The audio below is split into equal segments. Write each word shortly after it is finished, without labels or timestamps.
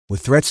With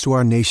threats to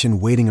our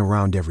nation waiting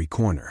around every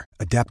corner,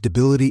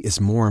 adaptability is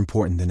more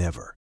important than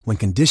ever. When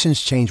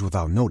conditions change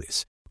without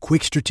notice,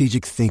 quick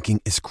strategic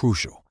thinking is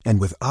crucial.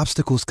 And with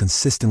obstacles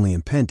consistently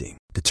impending,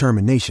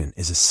 determination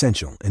is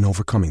essential in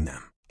overcoming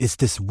them. It's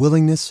this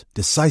willingness,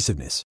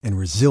 decisiveness, and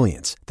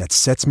resilience that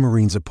sets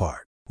Marines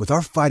apart. With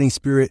our fighting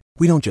spirit,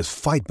 we don't just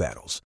fight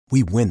battles,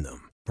 we win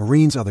them.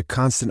 Marines are the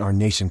constant our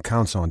nation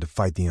counts on to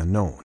fight the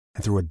unknown.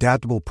 And through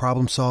adaptable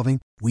problem solving,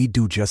 we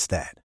do just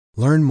that.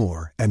 Learn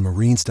more at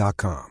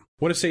marines.com.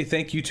 I want to say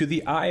thank you to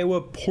the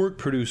Iowa pork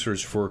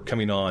producers for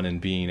coming on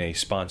and being a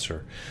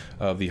sponsor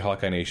of the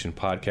Hawkeye Nation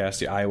podcast.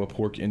 The Iowa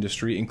pork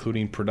industry,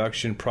 including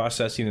production,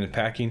 processing, and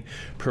packing,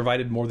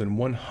 provided more than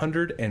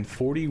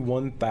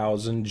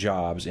 141,000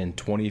 jobs in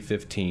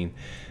 2015.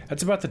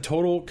 That's about the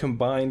total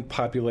combined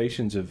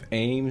populations of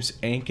Ames,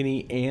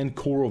 Ankeny, and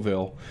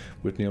Coralville,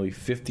 with nearly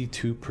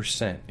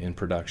 52% in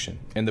production.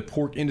 And the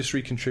pork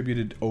industry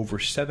contributed over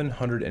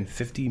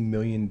 $750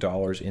 million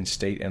in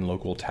state and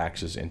local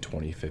taxes in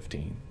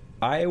 2015.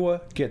 Iowa,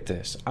 get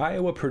this,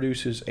 Iowa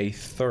produces a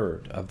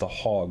third of the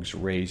hogs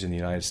raised in the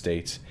United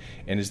States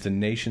and is the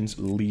nation's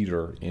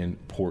leader in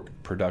pork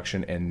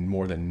production, and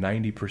more than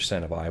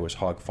 90% of Iowa's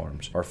hog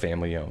farms are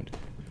family-owned.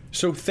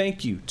 So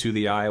thank you to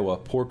the Iowa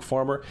pork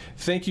farmer.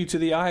 Thank you to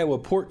the Iowa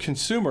pork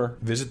consumer.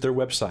 Visit their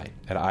website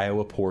at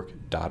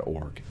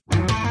iowapork.org.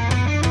 Pour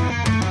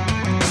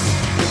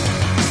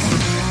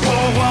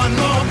one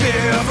more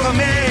beer for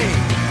me.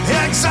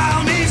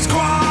 Exile needs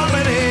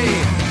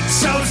quality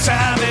so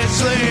savagely.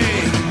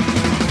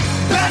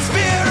 Best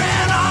beer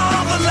in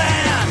all the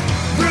land,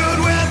 brewed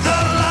with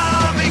a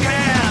loving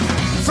hand.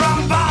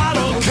 From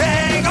bottle,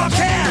 keg, or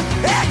can,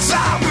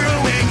 Exile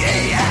Brewing,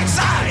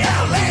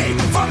 E-X-I-L-E.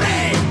 For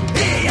me,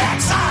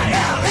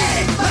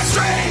 E-X-I-L-E. Let's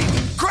drink,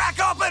 crack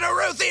open a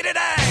Ruthie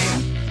today.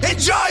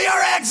 Enjoy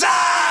your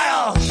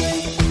exile.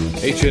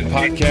 HN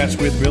Podcast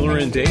with Miller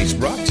and Dace,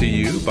 brought to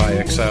you by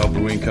Exile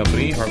Brewing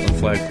Company, Heartland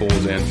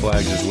Flagpoles and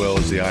Flags, as well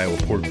as the Iowa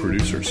pork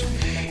producers.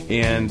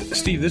 And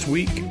Steve, this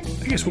week,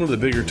 I guess one of the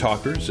bigger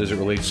talkers as it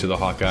relates to the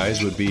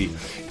Hawkeyes would be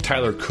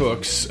Tyler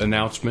Cook's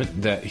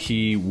announcement that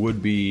he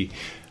would be,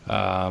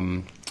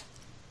 turning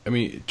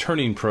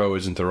pro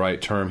isn't the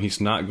right term. He's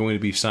not going to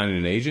be signing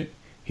an agent.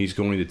 He's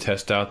going to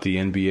test out the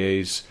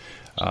NBA's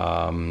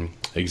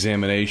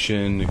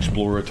examination,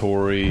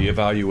 exploratory,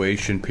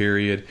 evaluation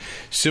period.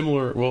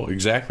 Similar, well,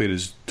 exactly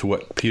to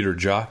what Peter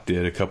Jok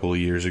did a couple of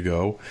years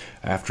ago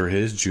after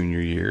his junior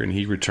year, and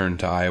he returned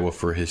to Iowa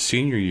for his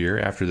senior year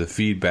after the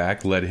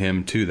feedback led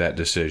him to that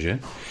decision.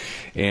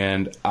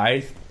 And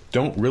I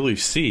don't really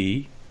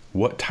see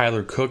what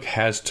Tyler Cook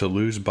has to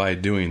lose by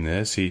doing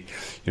this. The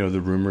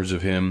rumors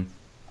of him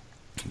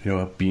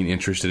being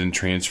interested in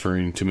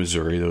transferring to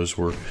Missouri, those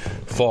were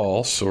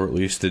false, or at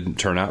least didn't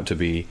turn out to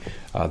be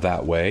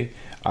that way.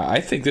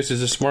 I think this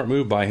is a smart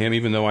move by him,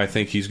 even though I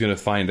think he's going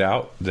to find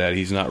out that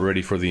he's not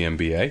ready for the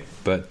NBA.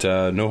 But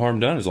no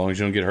harm done, as long as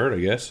you don't get hurt, I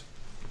guess.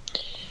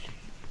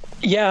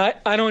 Yeah,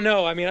 I don't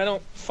know. I mean, I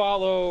don't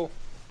follow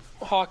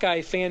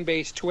Hawkeye fan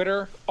base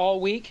Twitter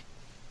all week.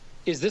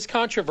 Is this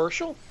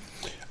controversial?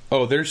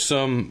 Oh, there's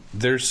some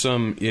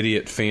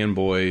idiot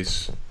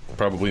fanboys,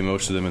 probably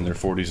most of them in their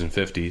 40s and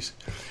 50s,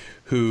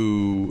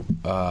 who,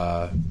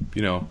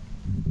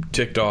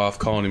 ticked off,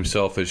 calling him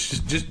selfish,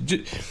 just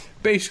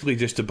basically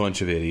just a bunch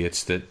of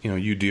idiots that,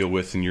 you deal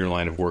with in your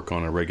line of work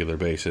on a regular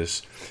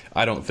basis.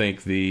 I don't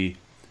think the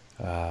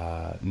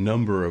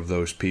number of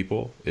those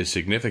people is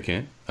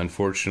significant.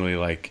 Unfortunately,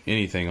 like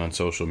anything on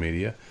social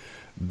media,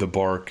 the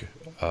bark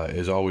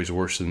is always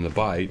worse than the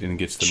bite and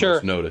gets the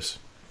most notice.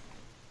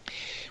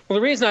 Well,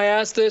 the reason I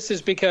ask this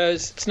is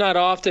because it's not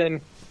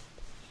often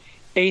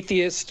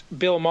atheist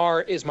Bill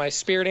Maher is my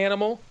spirit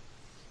animal,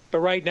 but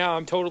right now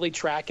I'm totally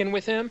tracking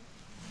with him.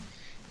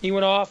 He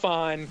went off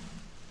on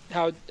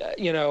how,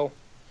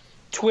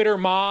 Twitter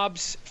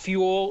mobs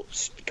fuel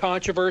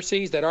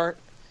controversies that aren't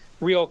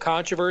real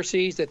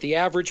controversies, that the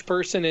average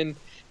person in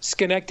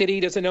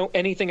Schenectady doesn't know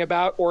anything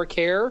about or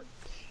care.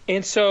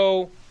 And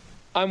so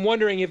I'm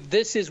wondering if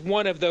this is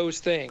one of those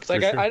things.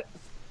 Like, sure. I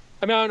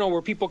don't know,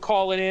 were people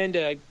calling in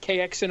to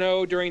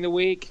KXNO during the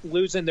week,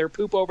 losing their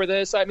poop over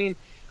this? I mean,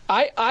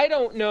 I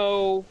don't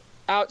know,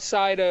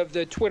 outside of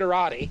the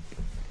Twitterati,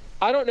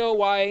 I don't know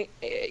why,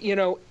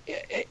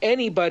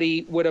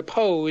 anybody would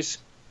oppose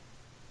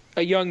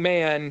a young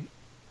man,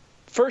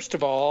 first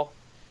of all,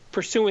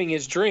 pursuing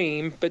his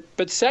dream,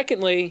 but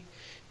secondly,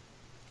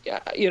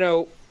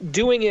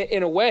 doing it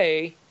in a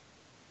way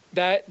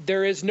that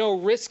there is no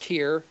risk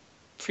here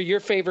for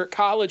your favorite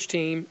college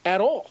team at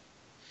all.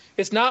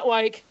 It's not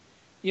like,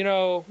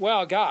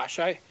 well, gosh,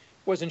 I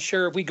wasn't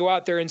sure if we go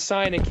out there and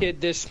sign a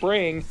kid this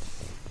spring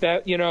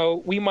that,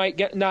 we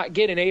might not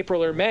get in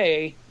April or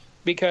May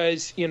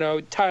because,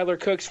 Tyler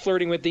Cook's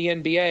flirting with the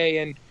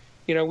NBA, and,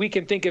 we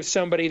can think of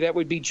somebody that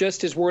would be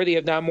just as worthy,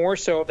 if not more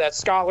so, of that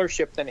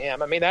scholarship than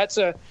him. I mean, that's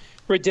a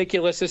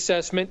ridiculous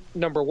assessment,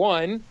 number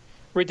one.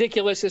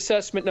 Ridiculous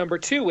assessment number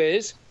two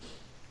is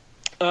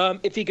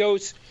if he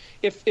goes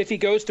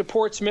to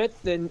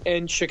Portsmouth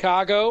and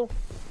Chicago,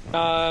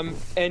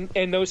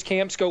 and those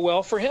camps go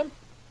well for him,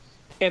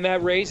 and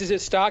that raises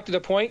his stock to the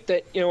point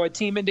that, a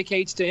team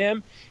indicates to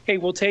him, hey,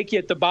 we'll take you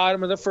at the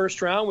bottom of the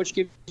first round, which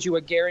gives you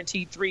a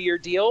guaranteed 3-year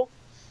deal,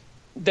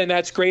 then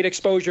that's great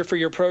exposure for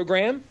your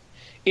program.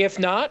 If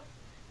not,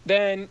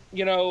 then,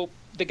 one of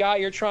the guys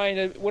you're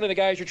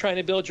trying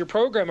to build your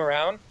program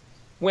around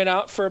went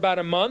out for about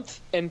a month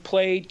and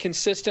played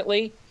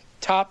consistently,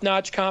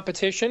 top-notch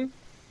competition,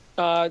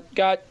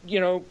 got,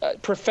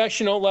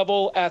 professional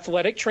level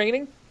athletic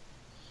training,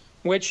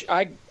 which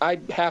I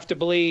have to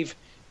believe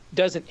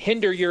doesn't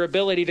hinder your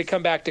ability to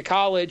come back to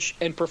college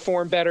and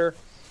perform better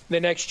the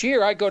next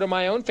year. I go to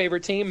my own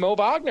favorite team. Mo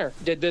Wagner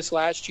did this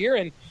last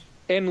year,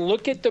 and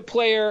look at the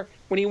player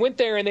when he went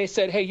there and they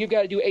said, hey, you've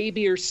got to do A,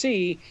 B, or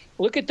C.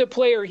 Look at the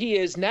player he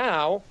is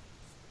now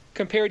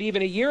compared to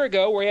even a year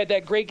ago where he had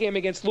that great game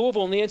against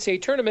Louisville in the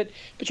NCAA tournament.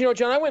 But,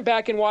 John, I went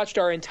back and watched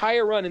our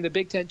entire run in the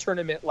Big Ten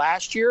tournament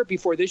last year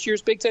before this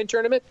year's Big Ten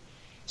tournament.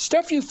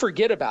 Stuff you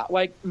forget about.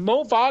 Like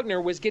Mo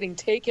Wagner was getting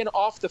taken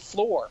off the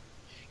floor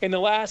in the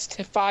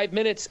last 5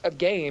 minutes of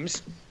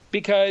games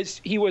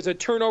because he was a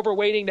turnover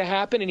waiting to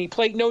happen and he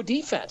played no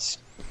defense.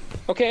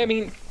 Okay, I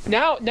mean,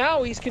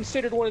 now he's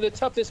considered one of the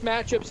toughest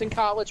matchups in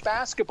college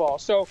basketball.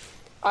 So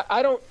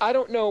I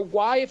don't know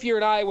why, if you're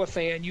an Iowa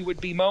fan, you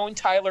would bemoan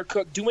Tyler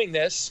Cook doing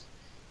this,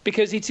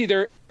 because it's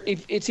either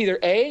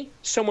A,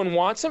 someone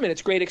wants him and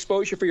it's great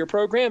exposure for your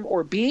program,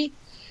 or B,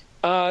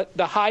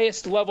 the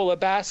highest level of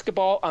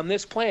basketball on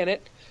this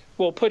planet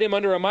will put him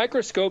under a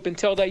microscope and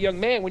tell that young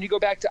man, when you go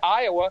back to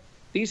Iowa,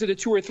 these are the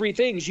 2 or 3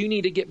 things you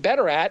need to get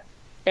better at.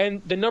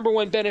 And the number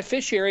one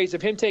beneficiaries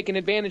of him taking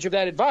advantage of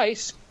that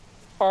advice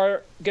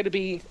are going to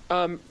be,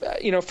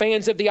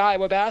 fans of the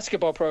Iowa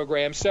basketball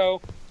program.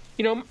 So,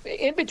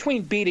 in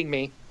between beating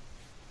me,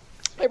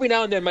 every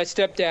now and then my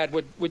stepdad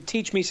would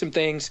teach me some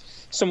things,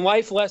 some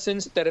life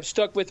lessons that have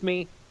stuck with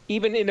me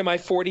even into my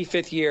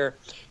 45th year.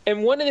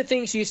 And one of the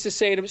things he used to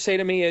say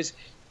to me is,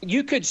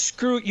 you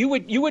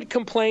would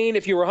complain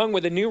if you were hung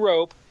with a new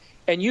rope,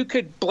 and you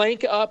could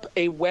blank up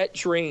a wet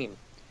dream.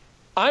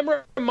 I'm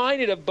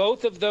reminded of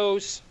both of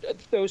those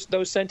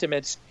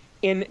sentiments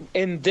in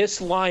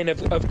this line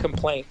of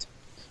complaint.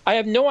 I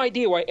have no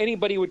idea why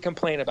anybody would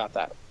complain about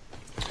that.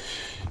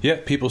 Yeah,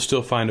 people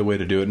still find a way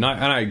to do it, and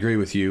I agree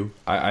with you.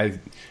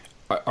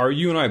 Are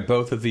you and I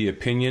both of the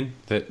opinion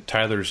that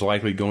Tyler's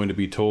likely going to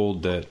be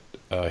told that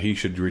he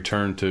should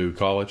return to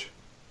college?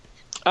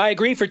 I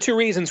agree for 2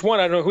 reasons. One,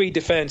 I don't know who he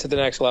defends at the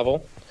next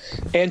level.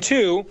 And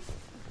 2,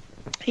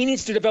 he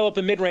needs to develop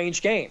a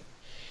mid-range game.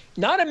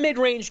 Not a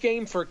mid-range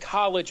game for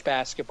college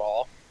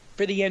basketball,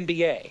 for the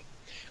NBA.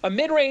 A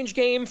mid-range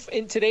game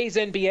in today's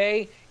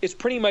NBA is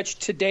pretty much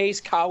today's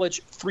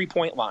college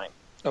three-point line.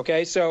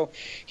 Okay, so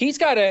he's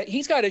got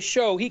to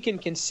show he can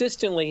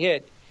consistently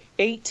hit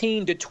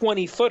 18 to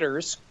 20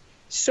 footers,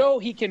 so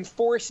he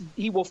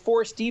will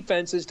force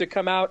defenses to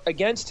come out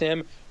against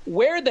him,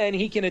 where then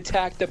he can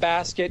attack the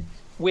basket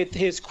with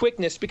his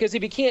quickness. Because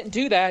if he can't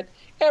do that,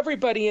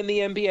 everybody in the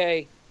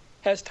NBA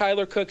has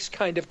Tyler Cook's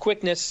kind of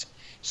quickness.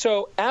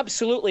 So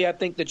absolutely, I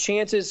think the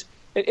chances,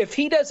 if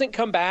he doesn't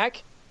come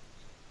back,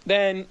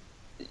 then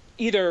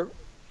either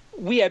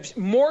we have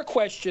more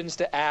questions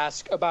to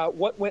ask about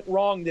what went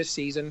wrong this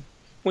season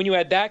when you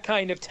had that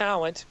kind of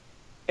talent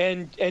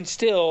and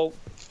still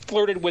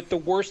flirted with the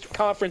worst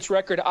conference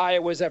record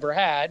Iowa's ever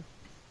had,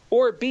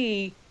 or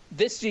B,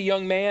 this is a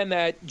young man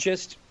that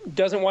just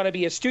doesn't want to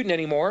be a student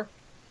anymore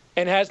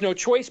and has no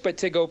choice but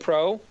to go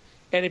pro.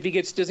 And if he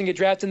doesn't get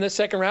drafted in the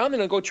second round,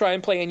 then he'll go try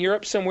and play in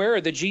Europe somewhere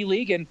or the G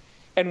League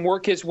and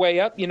work his way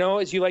up,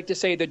 as you like to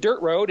say, the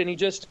dirt road, and he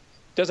just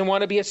doesn't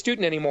want to be a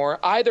student anymore.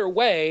 Either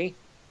way,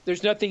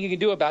 there's nothing you can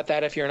do about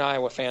that if you're an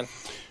Iowa fan.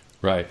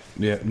 Right.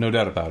 Yeah, no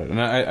doubt about it.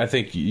 And I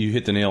think you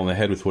hit the nail on the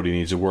head with what he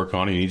needs to work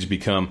on. He needs to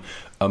become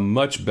a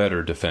much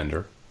better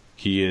defender.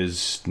 He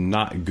is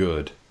not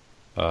good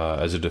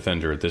as a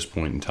defender at this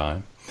point in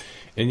time.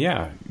 And,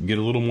 get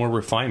a little more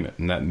refinement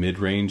in that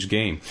mid-range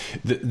game.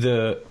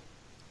 The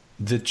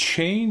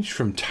change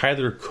from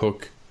Tyler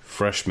Cook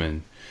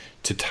freshman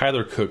to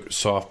Tyler Cook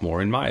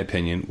sophomore, in my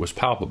opinion, was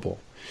palpable.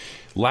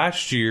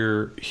 Last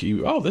year,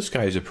 this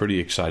guy's a pretty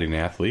exciting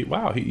athlete.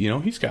 Wow,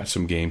 he's got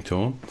some game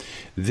to him.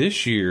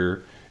 This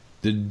year,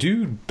 the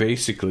dude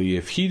basically,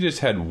 if he just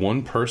had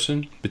one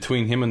person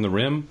between him and the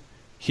rim,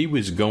 he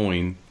was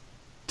going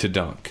to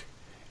dunk.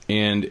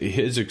 And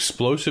his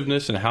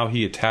explosiveness and how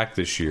he attacked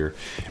this year,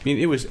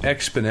 it was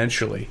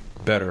exponentially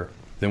better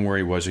than where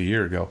he was a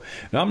year ago.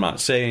 Now, I'm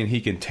not saying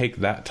he can take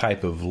that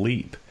type of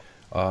leap,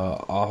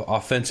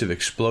 offensive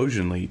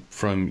explosion leap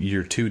from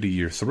year 2 to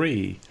year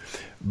 3,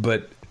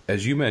 but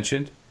as you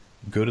mentioned,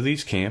 go to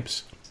these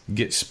camps,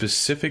 get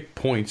specific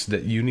points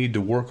that you need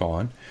to work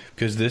on,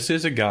 because this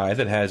is a guy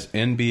that has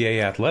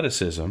NBA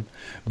athleticism,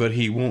 but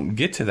he won't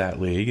get to that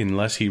league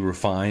unless he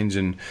refines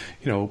and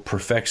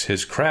perfects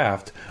his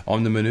craft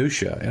on the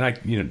minutia. And I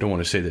don't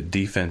want to say that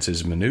defense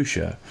is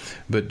minutia,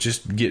 but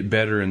just get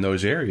better in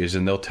those areas,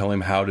 and they'll tell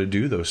him how to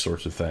do those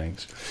sorts of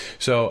things.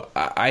 So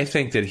I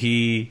think that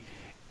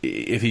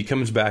if he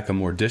comes back a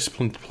more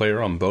disciplined player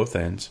on both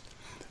ends,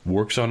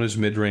 works on his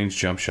mid-range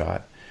jump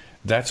shot,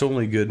 that's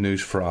only good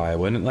news for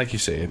Iowa. And like you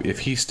say, if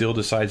he still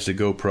decides to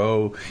go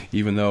pro,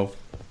 even though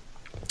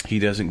he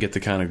doesn't get the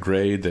kind of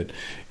grade that,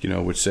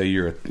 would say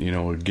you're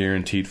a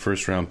guaranteed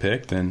first-round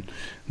pick, then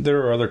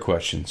there are other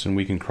questions, and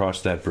we can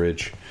cross that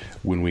bridge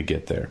when we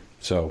get there.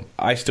 So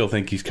I still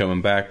think he's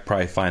coming back.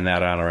 Probably find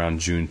that out around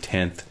June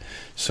 10th.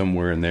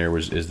 Somewhere in there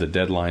is the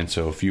deadline,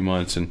 so a few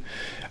months. And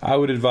I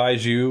would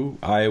advise you,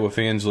 Iowa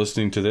fans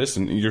listening to this,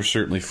 and you're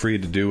certainly free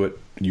to do what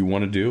you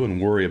want to do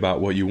and worry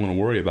about what you want to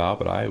worry about,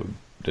 but I would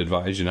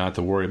advise you not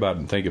to worry about it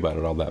and think about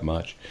it all that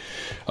much.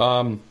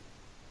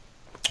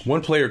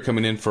 One player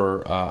coming in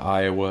for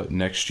Iowa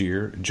next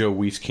year, Joe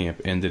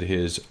Wieskamp, ended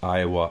his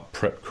Iowa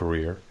prep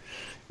career.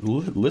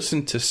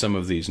 Listen to some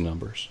of these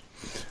numbers.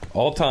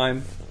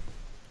 All-time,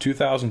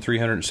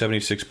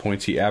 2,376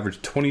 points. He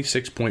averaged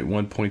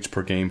 26.1 points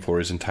per game for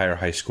his entire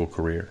high school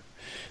career.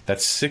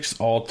 That's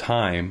 6th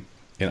all-time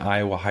in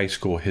Iowa high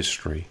school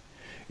history.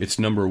 It's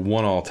number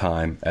 1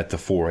 all-time at the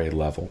 4A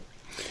level.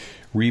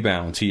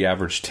 Rebounds, he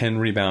averaged 10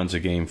 rebounds a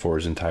game for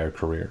his entire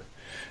career.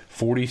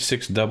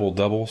 46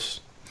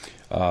 double-doubles.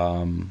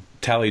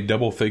 Tallied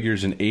double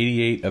figures in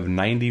 88 of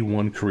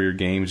 91 career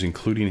games,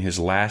 including his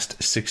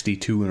last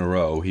 62 in a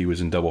row. He was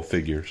in double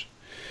figures.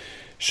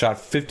 Shot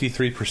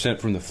 53%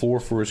 from the floor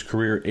for his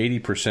career,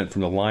 80%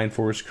 from the line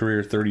for his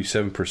career,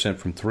 37%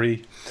 from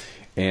three,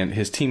 and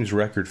his team's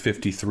record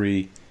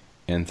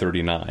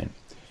 53-39.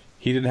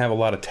 He didn't have a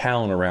lot of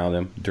talent around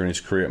him during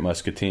his career at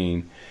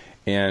Muscatine,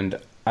 and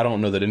I don't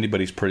know that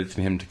anybody's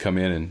predicting him to come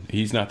in, and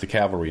he's not the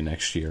cavalry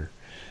next year.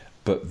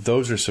 But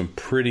those are some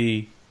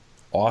pretty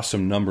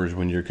awesome numbers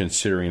when you're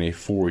considering a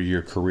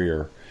 4-year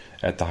career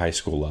at the high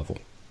school level.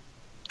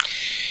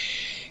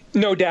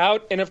 No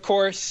doubt. And of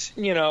course,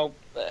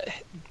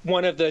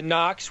 one of the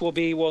knocks will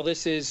be, well,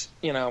 this is,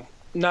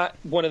 not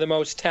one of the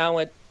most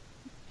talent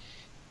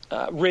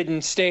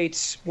ridden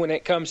states when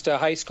it comes to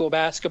high school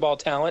basketball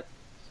talent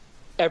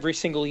every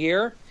single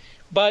year.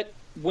 But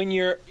when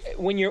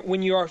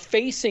you are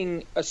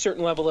facing a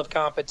certain level of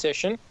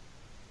competition,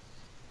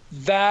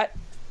 that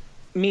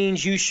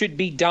means you should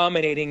be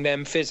dominating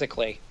them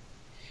physically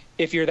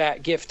if you're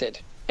that gifted.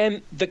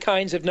 And the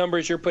kinds of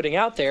numbers you're putting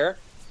out there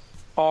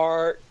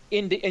are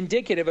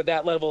indicative of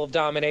that level of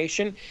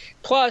domination.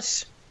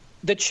 Plus,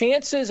 the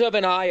chances of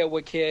an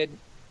Iowa kid,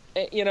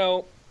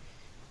 and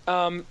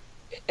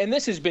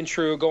this has been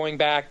true going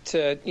back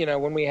to,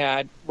 when we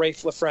had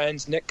Rafe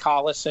LaFrentz, Nick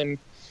Collison,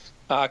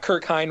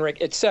 Kirk Heinrich,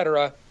 et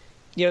cetera.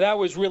 That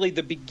was really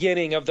the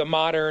beginning of the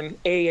modern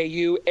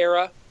AAU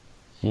era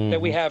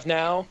that we have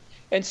now.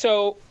 And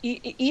so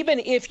even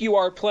if you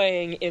are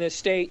playing in a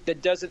state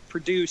that doesn't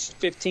produce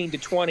 15 to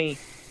 20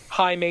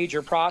 high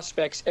major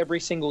prospects every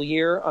single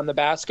year on the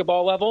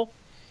basketball level,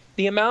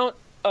 the amount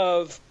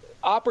of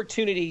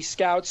opportunity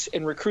scouts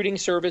and recruiting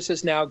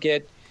services now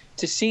get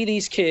to see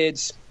these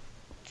kids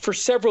for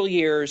several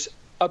years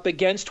up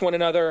against one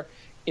another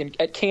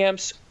at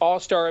camps,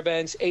 all-star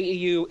events,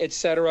 AAU, et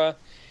cetera.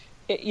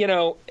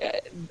 The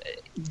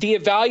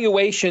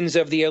evaluations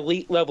of the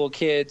elite level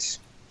kids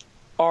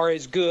are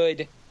as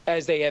good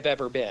as they have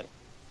ever been.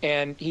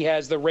 And he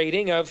has the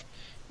rating of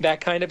that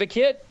kind of a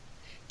kid.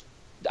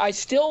 I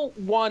still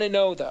want to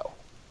know, though,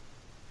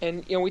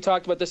 and we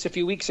talked about this a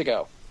few weeks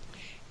ago,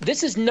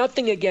 this is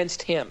nothing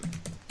against him.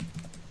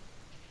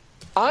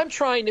 I'm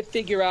trying to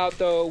figure out,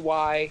 though,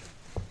 why,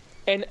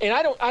 and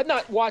I've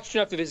not watched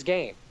enough of his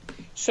game.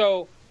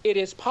 So it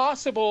is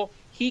possible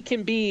he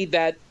can be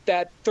that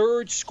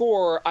third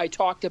scorer I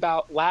talked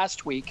about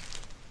last week,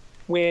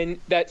 when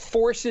that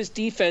forces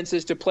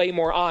defenses to play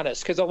more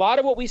honest. Because a lot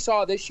of what we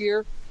saw this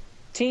year,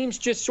 teams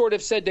just sort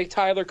of said to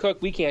Tyler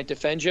Cook, "We can't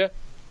defend you.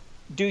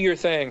 Do your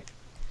thing.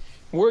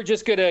 We're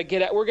just gonna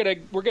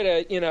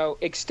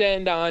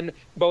extend on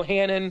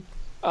Bohannon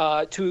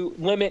to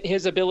limit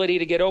his ability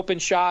to get open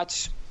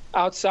shots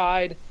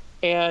outside,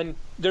 and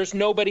there's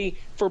nobody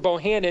for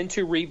Bohannon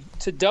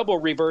to double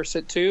reverse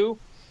it to.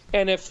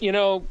 And if you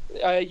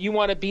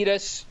want to beat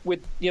us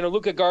with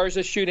Luka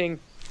Garza shooting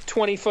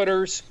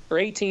 20-footers or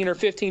 18 or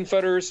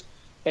 15-footers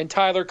and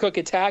Tyler Cook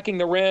attacking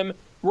the rim,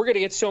 we're going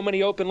to get so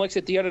many open looks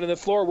at the end of the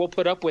floor, we'll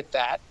put up with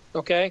that,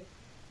 okay?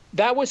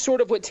 That was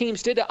sort of what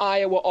teams did to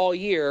Iowa all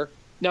year.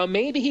 Now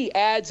maybe he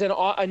adds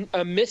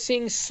a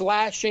missing,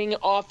 slashing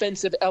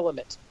offensive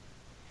element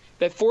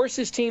that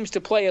forces teams to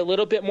play a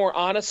little bit more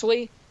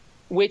honestly,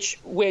 which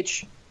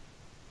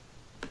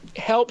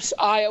helps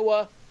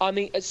Iowa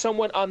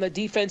somewhat on the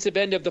defensive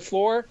end of the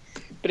floor.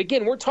 But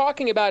again, we're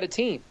talking about a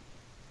team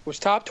was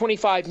top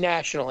 25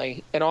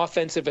 nationally in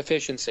offensive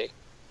efficiency.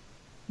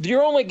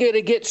 You're only going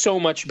to get so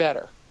much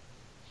better.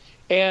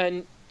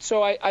 And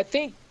so I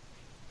think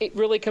it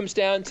really comes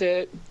down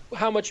to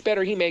how much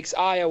better he makes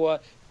Iowa,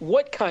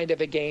 what kind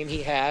of a game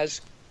he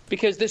has,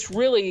 because this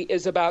really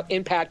is about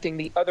impacting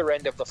the other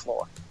end of the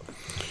floor.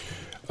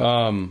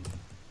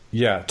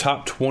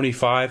 Top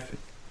 25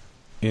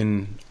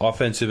 in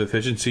offensive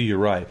efficiency, you're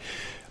right.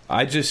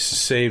 I just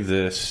saved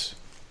this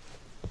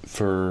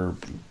for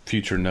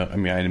future I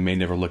may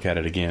never look at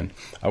it again.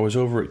 I was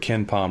over at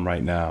KenPom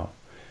right now.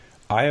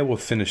 Iowa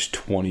finished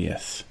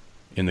 20th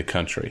in the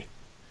country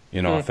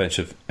in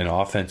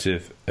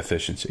offensive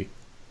efficiency.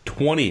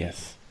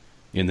 20th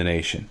in the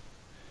nation.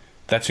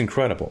 That's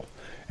incredible.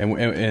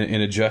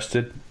 And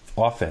adjusted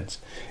offense.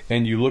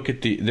 And you look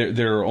at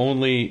there are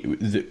only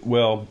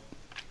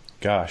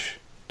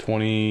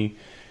 20.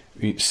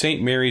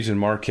 St. Mary's and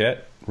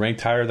Marquette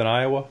ranked higher than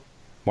Iowa.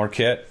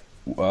 Marquette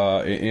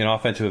in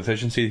offensive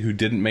efficiency, who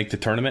didn't make the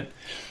tournament.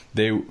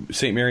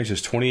 St. Mary's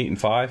is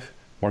 28-5.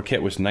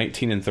 Marquette was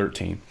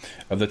 19-13.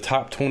 Of the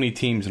top 20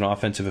 teams in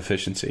offensive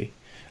efficiency,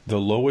 the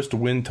lowest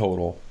win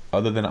total,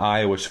 other than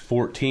Iowa's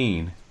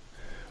 14,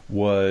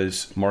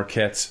 was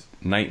Marquette's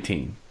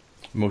 19.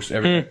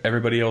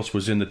 Everybody else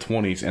was in the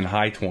 20s and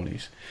high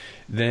 20s.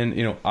 Then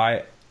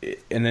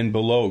and then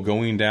below,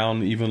 going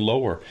down even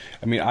lower.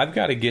 I mean, I've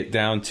got to get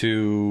down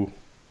to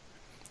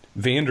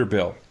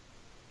Vanderbilt,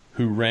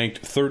 who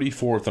ranked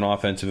 34th in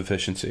offensive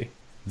efficiency.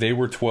 They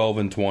were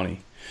 12-20.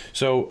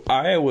 So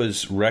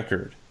Iowa's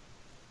record,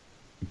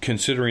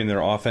 considering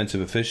their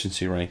offensive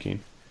efficiency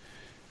ranking,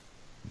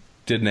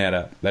 didn't add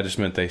up. That just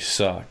meant they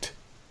sucked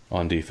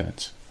on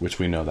defense, which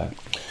we know that.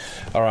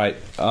 All right.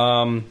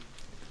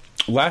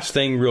 Last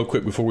thing real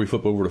quick before we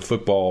flip over to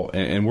football,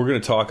 and we're going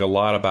to talk a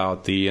lot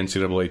about the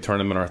NCAA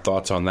tournament, our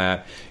thoughts on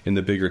that in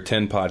the Bigger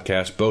Ten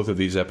podcast. Both of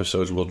these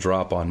episodes will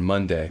drop on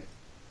Monday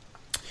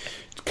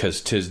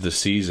because 'tis the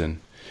season.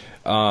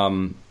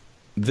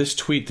 This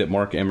tweet that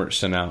Mark Emmert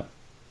sent out,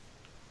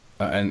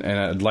 and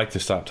I'd like to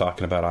stop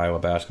talking about Iowa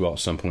basketball at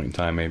some point in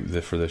time, maybe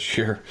for this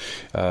year,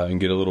 and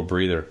get a little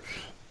breather.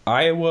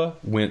 Iowa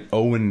went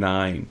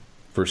 0-9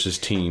 versus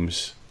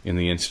teams in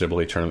the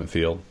NCAA tournament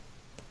field.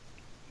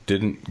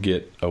 Didn't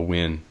get a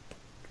win,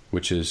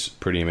 which is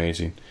pretty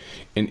amazing.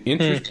 And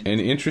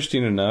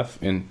interesting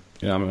enough, and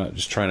I'm not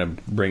just trying to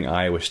bring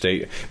Iowa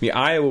State. I mean,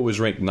 Iowa was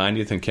ranked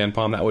 90th in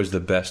KenPom. That was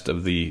the best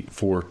of the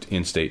 4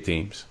 in-state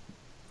teams,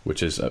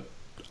 which is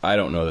I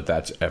don't know that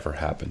that's ever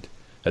happened.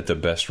 That the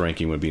best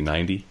ranking would be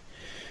 90.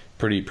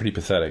 Pretty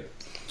pathetic.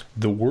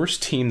 The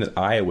worst team that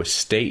Iowa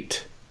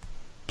State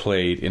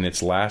played in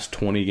its last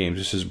 20 games.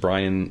 This is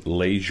Brian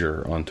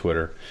Lazier on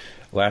Twitter.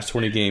 Last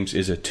 20 games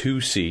is a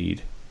 2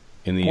 seed.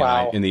 In the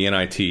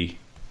NIT.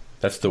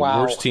 That's the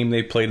worst team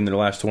they played in their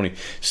last 20.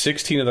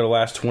 16 of their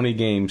last 20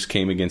 games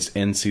came against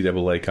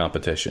NCAA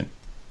competition.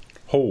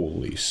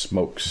 Holy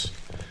smokes.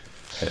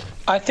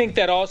 I think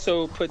that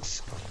also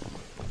puts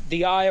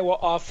the Iowa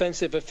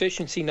offensive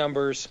efficiency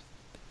numbers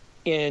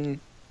in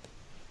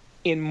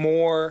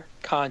more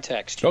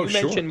context. You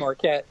mentioned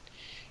Marquette.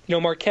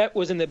 Marquette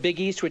was in the Big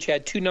East, which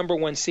had 2 number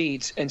 1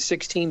 seeds, and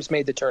 6 teams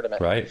made the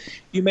tournament. Right.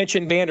 You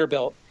mentioned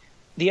Vanderbilt.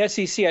 The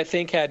SEC, I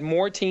think, had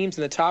more teams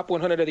in the top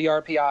 100 of the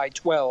RPI,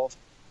 12,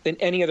 than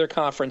any other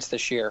conference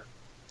this year.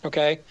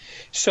 Okay?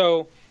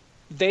 So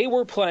they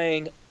were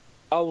playing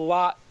a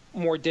lot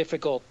more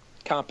difficult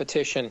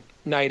competition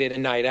night in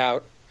and night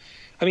out.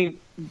 I mean,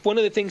 one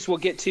of the things we'll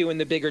get to in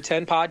the Bigger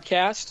Ten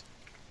podcast,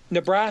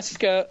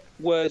 Nebraska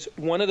was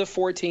one of the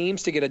 4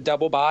 teams to get a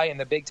double bye in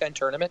the Big Ten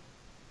tournament.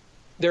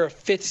 They're a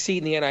 5th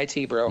seed in the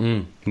NIT,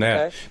 bro.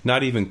 Okay?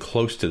 Not even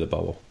close to the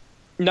bubble.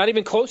 Not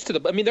even close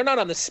to I mean, they're not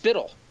on the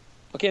spittle.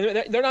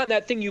 Okay, they're not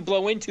that thing you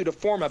blow into to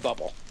form a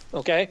bubble,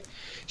 okay?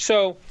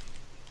 So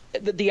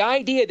the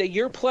idea that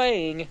you're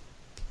playing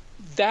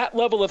that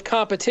level of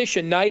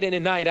competition night in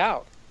and night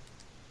out,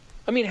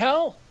 I mean,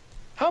 hell,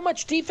 how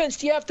much defense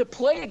do you have to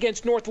play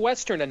against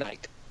Northwestern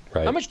tonight?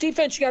 Right. How much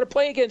defense you got to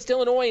play against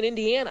Illinois and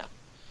Indiana?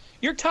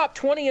 You're top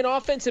 20 in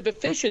offensive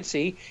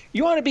efficiency.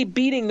 You want to be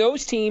beating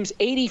those teams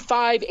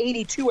 85,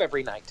 82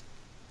 every night,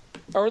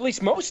 or at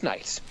least most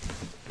nights.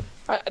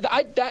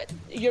 I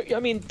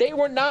mean, they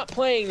were not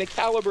playing the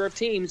caliber of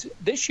teams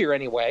this year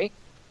anyway.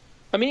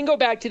 I mean, you can go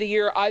back to the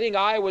year, I think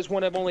Iowa was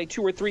one of only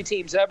 2 or 3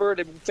 teams ever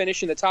to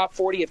finish in the top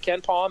 40 of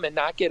KenPom and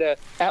not get a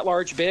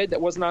at-large bid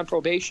that wasn't on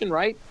probation,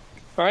 right?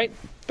 All right?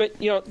 But,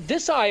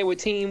 this Iowa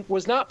team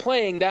was not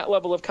playing that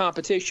level of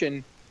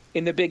competition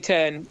in the Big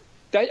Ten.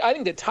 I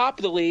think the top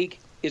of the league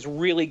is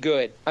really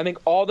good. I think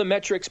all the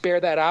metrics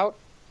bear that out.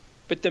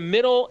 But the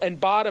middle and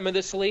bottom of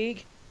this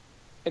league,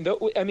 and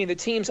the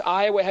teams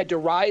Iowa had to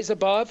rise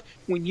above,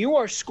 when you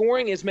are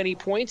scoring as many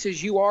points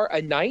as you are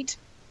a night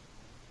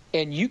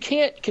and you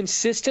can't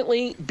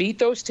consistently beat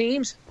those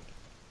teams,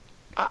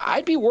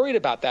 I'd be worried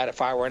about that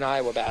if I were an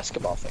Iowa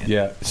basketball fan.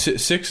 Yeah,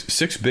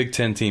 six Big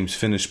Ten teams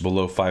finished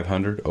below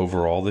 500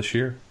 overall this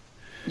year.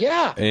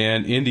 Yeah.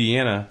 And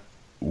Indiana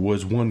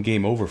was 1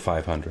 game over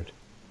 500.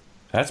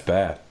 That's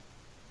bad.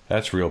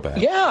 That's real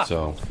bad. Yeah.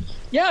 So.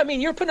 Yeah, I mean,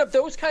 you're putting up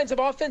those kinds of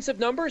offensive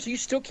numbers, you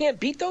still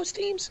can't beat those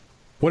teams?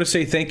 I want to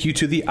say thank you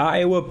to the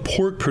Iowa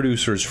pork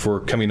producers for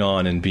coming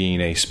on and being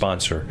a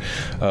sponsor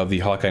of the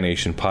Hawkeye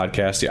Nation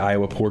podcast. The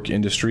Iowa pork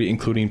industry,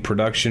 including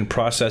production,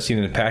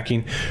 processing, and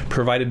packing,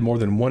 provided more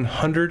than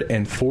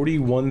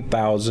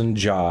 141,000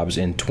 jobs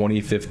in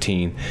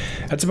 2015.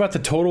 That's about the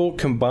total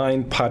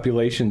combined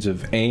populations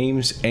of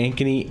Ames,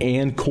 Ankeny,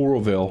 and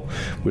Coralville,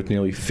 with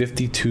nearly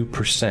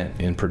 52%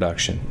 in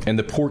production. And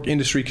the pork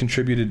industry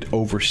contributed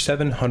over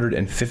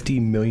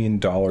 $750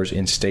 million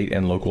in state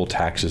and local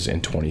taxes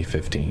in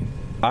 2015.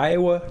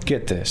 Iowa,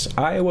 get this,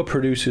 Iowa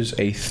produces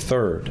a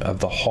third of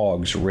the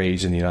hogs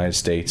raised in the United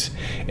States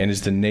and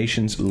is the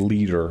nation's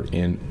leader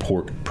in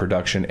pork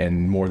production,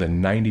 and more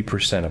than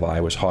 90% of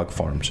Iowa's hog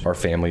farms are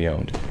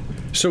family-owned.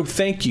 So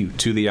thank you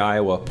to the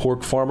Iowa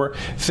pork farmer.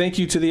 Thank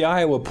you to the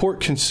Iowa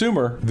pork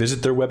consumer.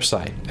 Visit their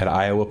website at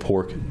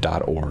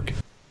iowapork.org.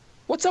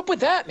 What's up with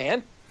that,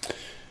 man?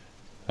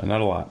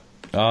 Not a lot.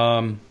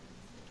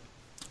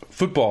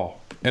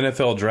 Football,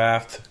 NFL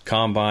draft,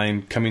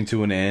 combine coming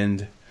to an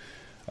end.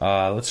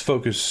 Let's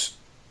focus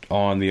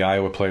on the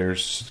Iowa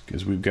players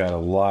because we've got a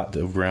lot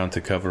of ground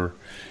to cover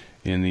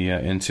in the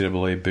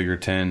NCAA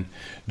Big Ten.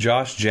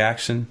 Josh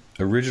Jackson,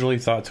 originally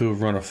thought to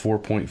have run a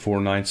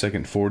 4.49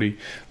 second 40.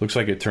 Looks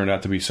like it turned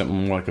out to be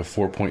something more like a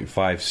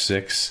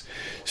 4.56.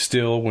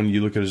 Still, when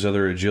you look at his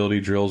other agility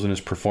drills and his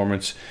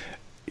performance,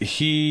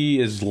 he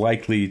is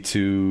likely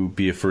to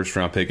be a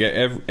first-round pick.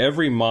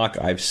 Every mock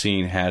I've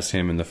seen has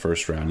him in the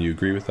first round. You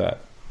agree with that?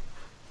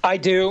 I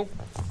do.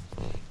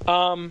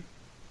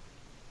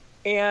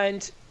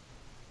 And,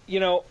 you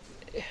know,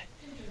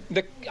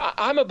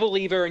 I'm a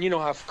believer, and you know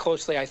how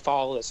closely I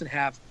follow this and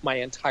have my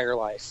entire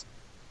life.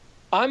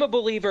 I'm a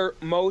believer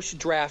most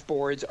draft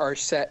boards are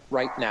set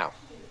right now.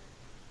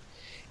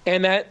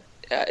 And that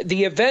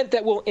the event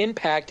that will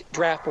impact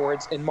draft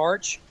boards in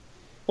March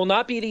will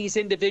not be these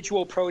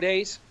individual pro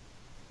days.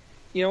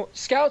 You know,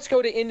 scouts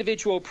go to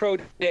individual pro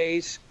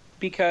days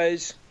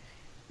because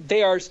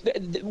they are,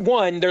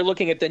 one, they're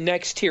looking at the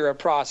next tier of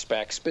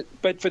prospects.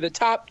 But for the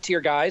top tier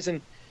guys,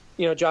 and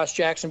you know, Josh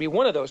Jackson be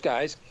one of those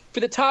guys. For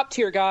the top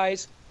tier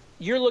guys,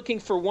 you're looking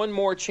for one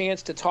more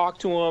chance to talk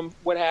to them,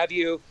 what have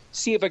you,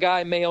 see if a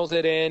guy mails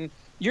it in.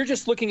 You're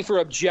just looking for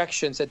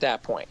objections at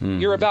that point.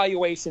 Mm-hmm. Your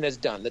evaluation is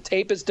done. The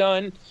tape is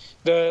done.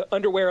 The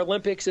Underwear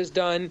Olympics is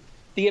done.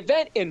 The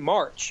event in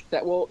March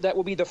that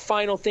will be the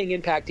final thing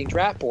impacting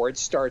draft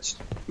boards starts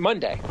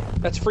Monday.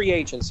 That's free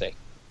agency,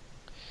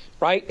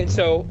 right? And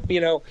so,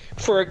 you know,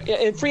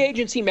 and free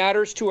agency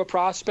matters to a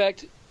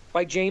prospect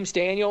like James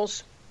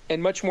Daniels,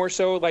 and much more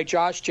so like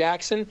Josh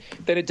Jackson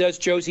than it does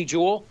Josie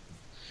Jewell.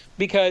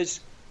 Because,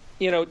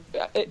 you know,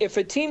 if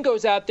a team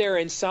goes out there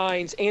and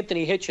signs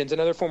Anthony Hitchens,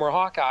 another former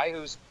Hawkeye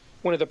who's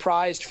one of the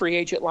prized free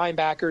agent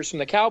linebackers from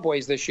the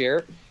Cowboys this year,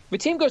 if a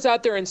team goes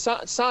out there and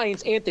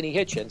signs Anthony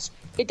Hitchens,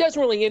 it doesn't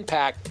really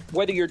impact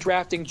whether you're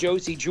drafting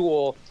Josie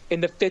Jewell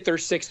in the 5th or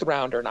 6th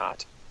round or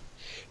not.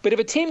 But if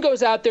a team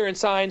goes out there and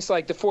signs,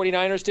 like the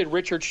 49ers did,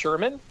 Richard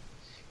Sherman,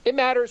 it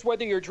matters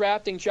whether you're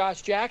drafting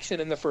Josh Jackson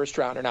in the first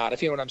round or not,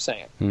 if you know what I'm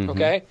saying. Mm-hmm.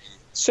 Okay?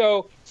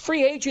 So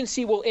free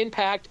agency will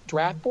impact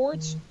draft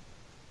boards.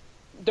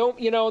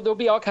 There'll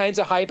be all kinds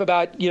of hype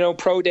about, you know,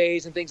 pro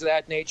days and things of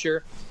that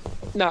nature.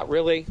 Not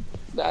really.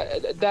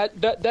 That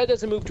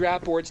doesn't move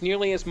draft boards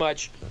nearly as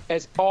much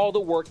as all the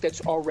work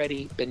that's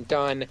already been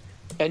done.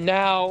 And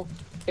now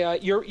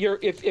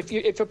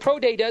if a pro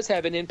day does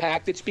have an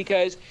impact, it's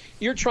because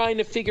you're trying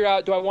to figure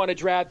out, do I want to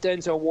draft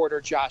Denzel Ward or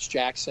Josh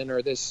Jackson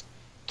or this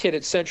kid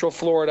at Central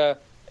Florida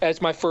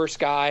as my first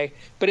guy?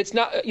 But it's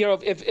not, you know,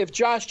 if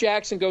Josh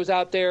Jackson goes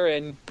out there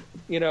and,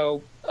 you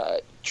know,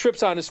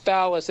 trips on his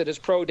phallus at his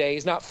pro day,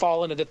 he's not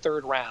falling to the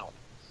 3rd round.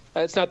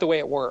 That's not the way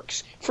it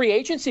works. Free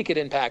agency could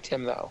impact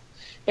him, though.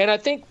 And I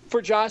think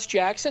for Josh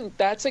Jackson,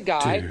 that's a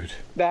guy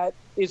that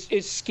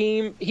is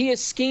scheme. He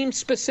is scheme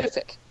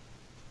specific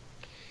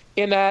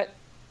in that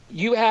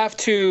you have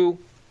to,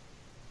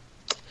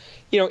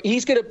 you know,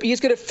 he's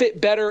gonna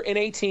fit better in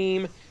a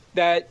team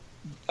that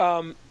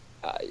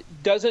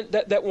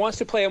that wants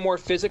to play a more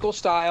physical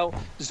style,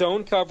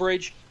 zone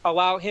coverage,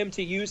 allow him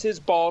to use his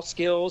ball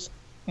skills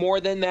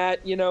more than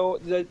that, you know,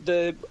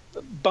 the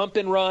bump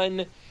and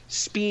run,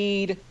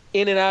 speed,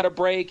 in and out of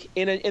break,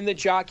 in the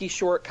jockey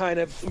short kind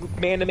of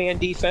man-to-man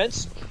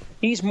defense.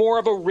 He's more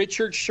of a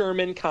Richard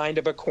Sherman kind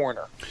of a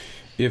corner.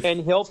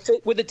 And he'll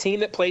fit with a team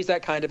that plays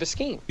that kind of a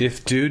scheme.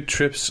 If dude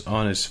trips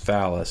on his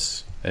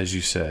phallus, as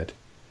you said,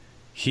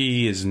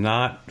 he is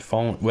not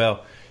falling.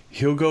 Well,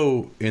 he'll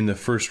go in the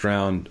first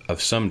round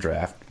of some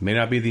draft. May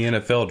not be the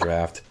NFL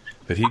draft,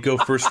 but he'd go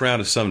first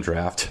round of some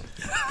draft.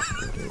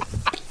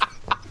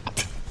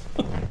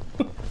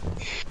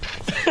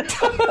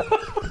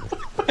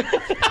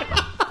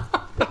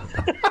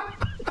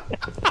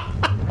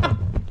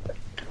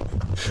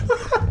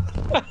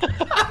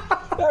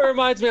 That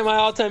reminds me of my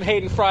all-time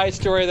Hayden Fry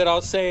story that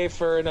I'll save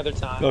for another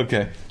time.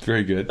 Okay,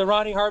 very good. The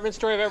Ronnie Hartman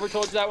story. I've ever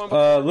told you that one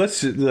before?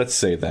 Let's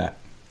save that.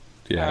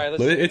 Yeah, all right,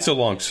 but it's a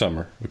long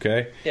summer,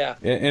 okay? Yeah.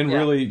 And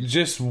really,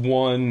 just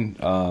one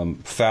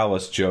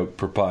phallus joke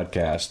per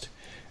podcast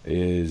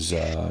is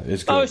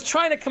good. I was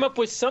trying to come up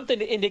with something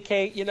to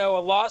indicate, you know,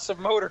 a loss of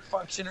motor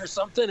function or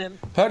something, and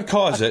that'd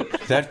cause it.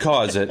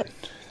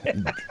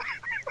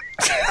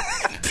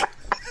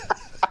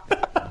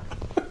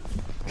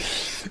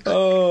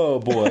 Oh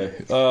boy!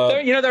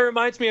 That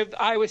reminds me of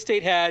Iowa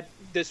State had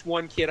this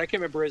one kid. I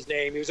can't remember his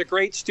name. He was a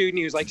great student.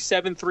 He was like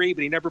 7'3",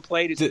 but he never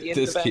played.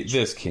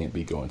 This can't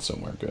be going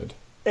somewhere good.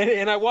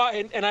 And I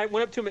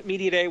went up to him at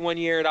media day one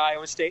year at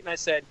Iowa State, and I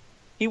said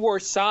he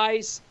wore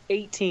size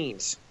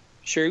 18s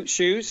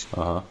shoes.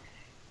 Uh-huh.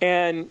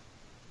 And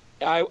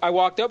I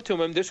walked up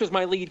to him. This was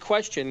my lead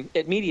question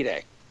at Media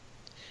Day.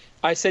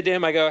 I said to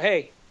him, I go,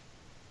 hey,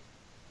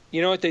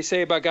 you know what they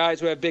say about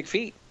guys who have big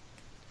feet?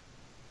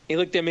 He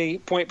looked at me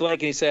point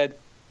blank and he said,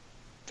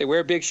 they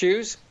wear big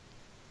shoes?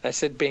 I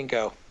said,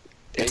 bingo.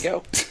 There you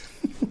go.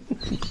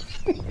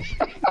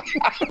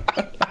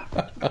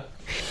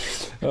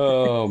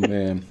 Oh,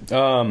 man.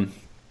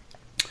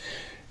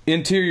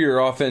 Interior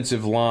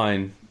offensive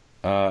line.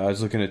 I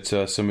was looking at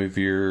some of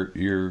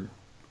your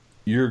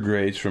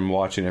grades from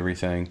watching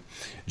everything.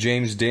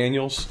 James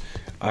Daniels,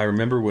 I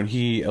remember when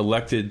he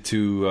elected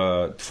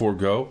to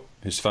forego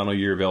his final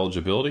year of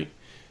eligibility.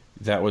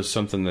 That was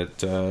something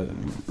that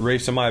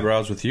raised some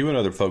eyebrows with you and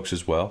other folks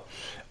as well.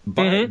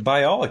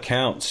 By all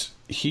accounts,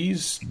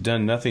 he's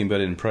done nothing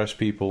but impress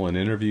people in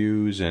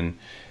interviews. And,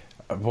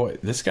 boy,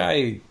 this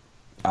guy,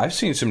 I've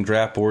seen some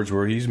draft boards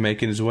where he's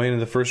making his way into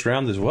the first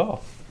round as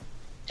well.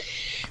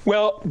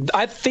 Well,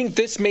 I think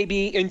this may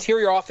be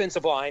interior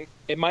offensive line.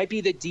 It might be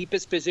the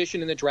deepest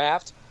position in the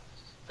draft.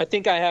 I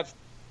think I have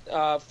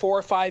 4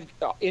 or 5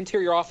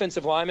 interior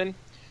offensive linemen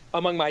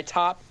among my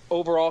top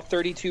overall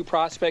 32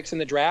 prospects in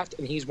the draft,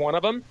 and he's one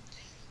of them.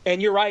 And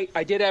you're right,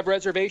 I did have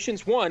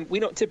reservations. One, we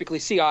don't typically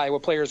see Iowa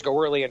players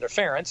go early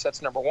interference.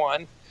 That's number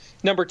one.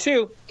 Number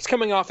two, he's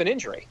coming off an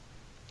injury.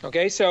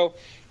 Okay, so,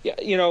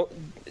 you know,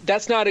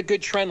 that's not a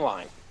good trend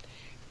line.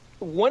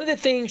 One of the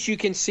things you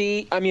can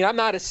see, I mean, I'm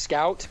not a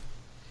scout,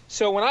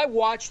 so when I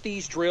watch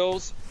these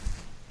drills,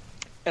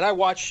 and I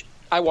watch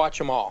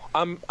them all.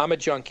 I'm a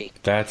junkie.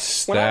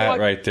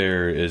 Right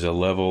there is a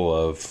level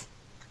of,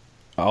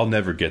 I'll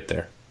never get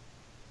there.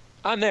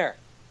 I'm there.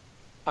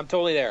 I'm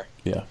totally there.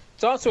 Yeah.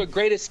 It's also a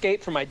great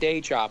escape from my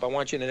day job. I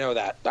want you to know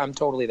that. I'm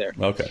totally there.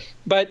 Okay.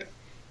 But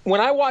when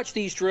I watch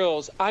these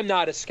drills, I'm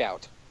not a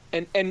scout.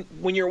 And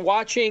when you're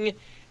watching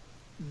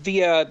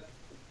via,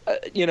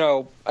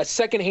 a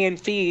secondhand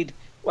feed,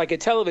 like a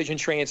television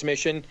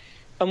transmission,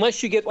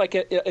 unless you get like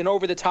an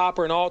over-the-top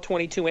or an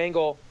all-22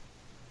 angle,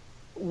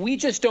 we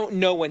just don't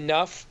know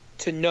enough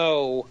to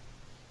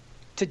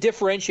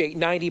differentiate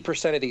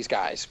 90% of these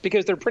guys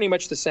because they're pretty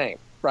much the same,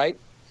 right?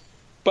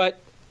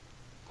 But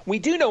we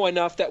do know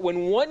enough that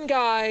when one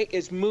guy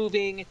is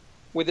moving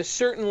with a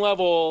certain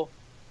level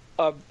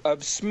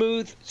of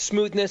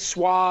smoothness,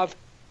 suave,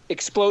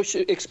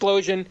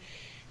 explosion,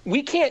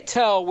 we can't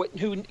tell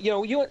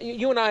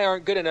you and I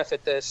aren't good enough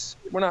at this.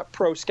 We're not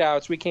pro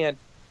scouts. We can't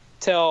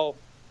tell,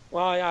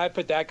 well, I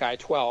put that guy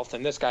 12th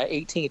and this guy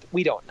 18th.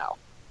 We don't know.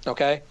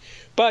 Okay?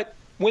 But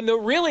when the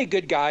really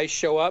good guys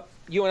show up,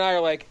 you and I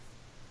are like,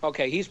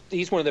 okay,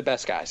 he's one of the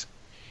best guys.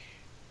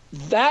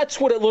 That's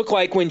what it looked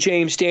like when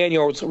James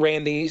Daniels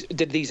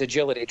did these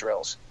agility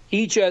drills.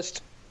 He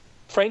just,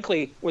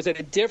 frankly, was at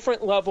a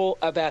different level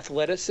of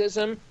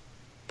athleticism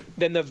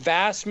than the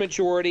vast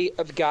majority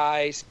of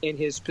guys in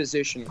his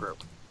position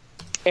group.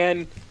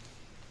 And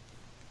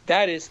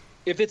that is,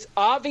 if it's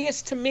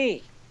obvious to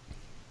me,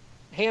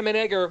 Ham and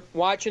Egger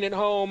watching at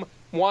home,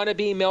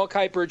 wannabe Mel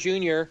Kiper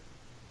Jr.,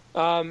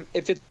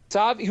 if it's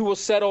obvious, who will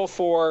settle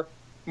for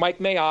Mike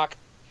Mayock,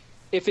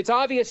 if it's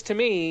obvious to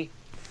me,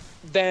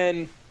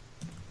 then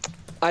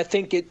I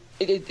think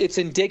it's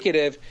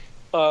indicative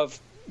of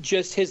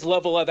just his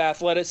level of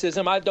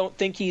athleticism. I don't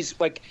think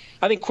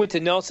I think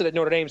Quentin Nelson at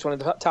Notre Dame is one of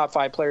the top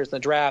 5 players in the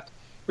draft,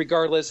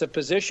 regardless of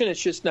position.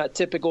 It's just not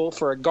typical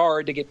for a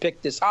guard to get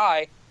picked this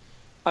high.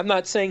 I'm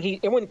not saying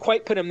it wouldn't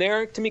quite put him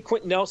there. To me,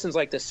 Quentin Nelson's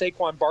like the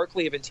Saquon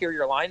Barkley of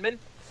interior linemen.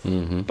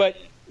 Mm-hmm. But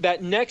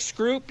that next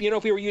group,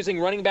 if we were using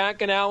running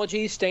back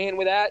analogy, staying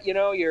with that,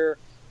 your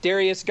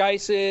Darius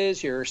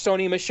Geisses, your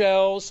Sony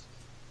Michels,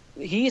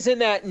 he's in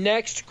that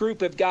next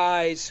group of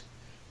guys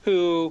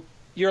who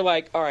you're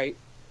like, all right,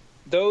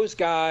 those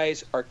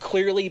guys are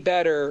clearly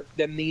better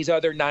than these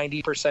other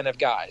 90% of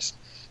guys.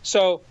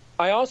 So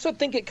I also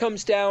think it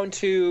comes down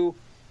to,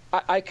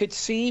 I could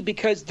see,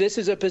 because this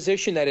is a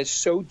position that is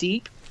so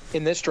deep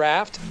in this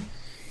draft,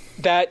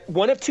 that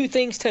one of two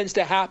things tends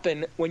to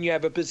happen when you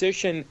have a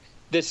position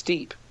this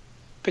deep,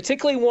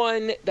 particularly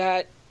one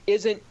that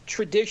isn't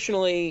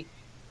traditionally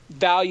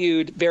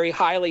valued very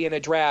highly in a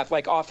draft,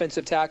 like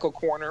offensive tackle,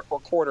 corner, or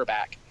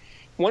quarterback.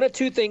 One of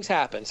two things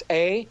happens.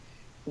 A,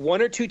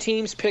 one or two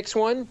teams picks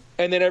one,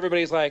 and then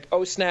everybody's like,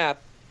 oh,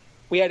 snap,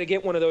 we had to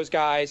get one of those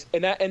guys,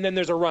 and then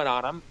there's a run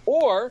on them.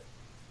 Or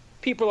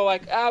people are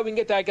like, we can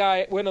get that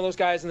guy, one of those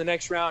guys in the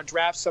next round,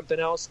 draft something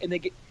else,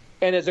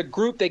 and as a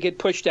group they get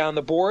pushed down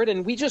the board,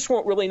 and we just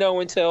won't really know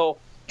until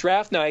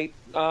draft night,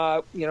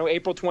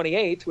 April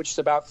 28th, which is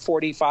about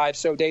 45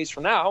 so days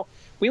from now.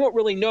 We won't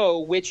really know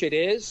which it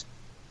is,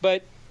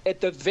 but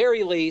at the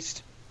very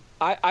least,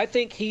 I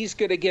think he's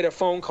going to get a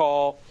phone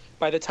call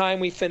by the time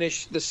we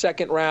finish the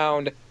second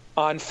round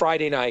on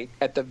Friday night,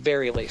 at the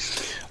very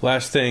least.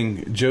 Last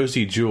thing,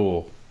 Josey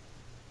Jewell,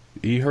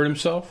 he hurt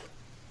himself?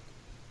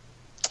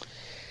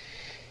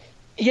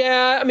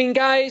 Yeah, I mean,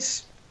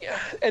 guys,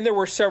 and there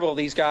were several of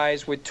these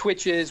guys with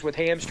twitches, with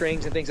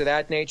hamstrings and things of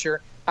that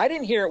nature. I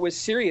didn't hear it was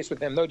serious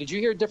with him, though. Did you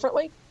hear it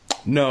differently?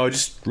 No, I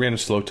just ran a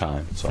slow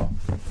time, so.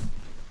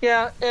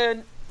 Yeah,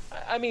 and,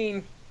 I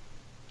mean,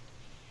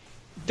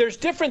 there's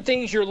different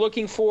things you're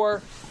looking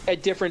for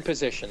at different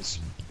positions,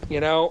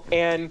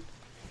 and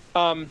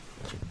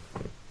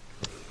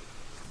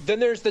then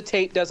there's the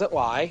tape doesn't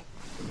lie.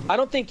 I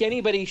don't think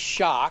anybody's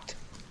shocked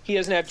he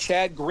doesn't have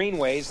Chad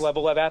Greenway's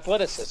level of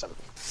athleticism,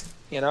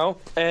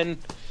 and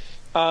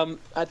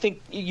I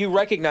think you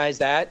recognize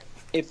that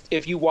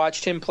if you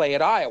watched him play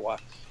at Iowa.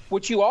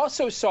 What you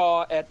also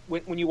saw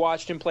when you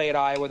watched him play at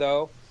Iowa,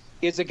 though,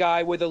 is a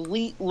guy with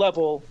elite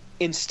level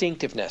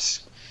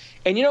instinctiveness.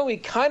 And, he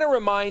kind of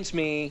reminds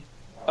me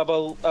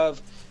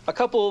of a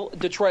couple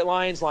Detroit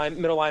Lions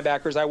middle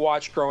linebackers I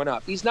watched growing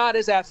up. He's not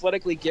as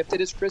athletically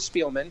gifted as Chris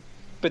Spielman,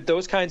 but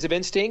those kinds of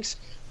instincts.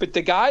 But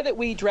the guy that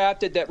we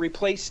drafted that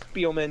replaced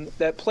Spielman,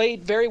 that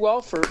played very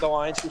well for the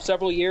Lions for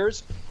several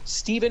years,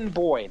 Stephen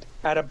Boyd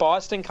out of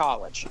Boston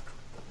College.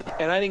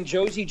 And I think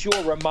Josey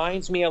Jewell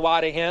reminds me a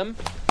lot of him.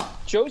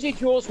 Josey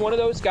Jewell is one of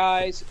those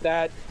guys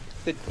that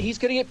he's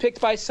going to get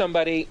picked by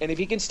somebody, and if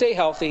he can stay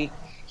healthy,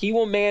 he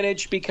will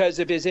manage because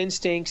of his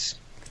instincts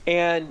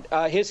and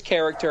his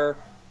character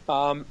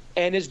and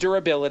his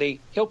durability.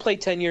 He'll play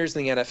 10 years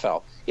in the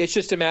NFL. It's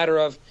just a matter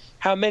of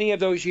how many of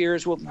those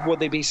years will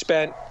they be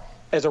spent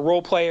as a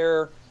role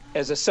player,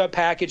 as a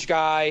sub-package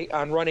guy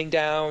on running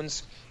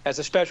downs, as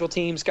a special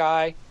teams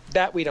guy.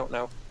 That we don't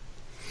know.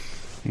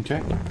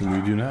 Okay,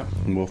 we do not.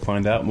 And we'll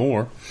find out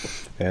more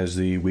as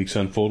the weeks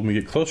unfold and we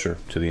get closer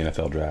to the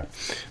NFL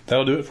draft.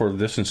 That'll do it for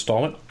this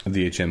installment of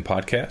the HM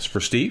Podcast. For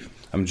Steve,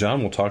 I'm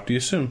John. We'll talk to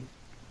you soon.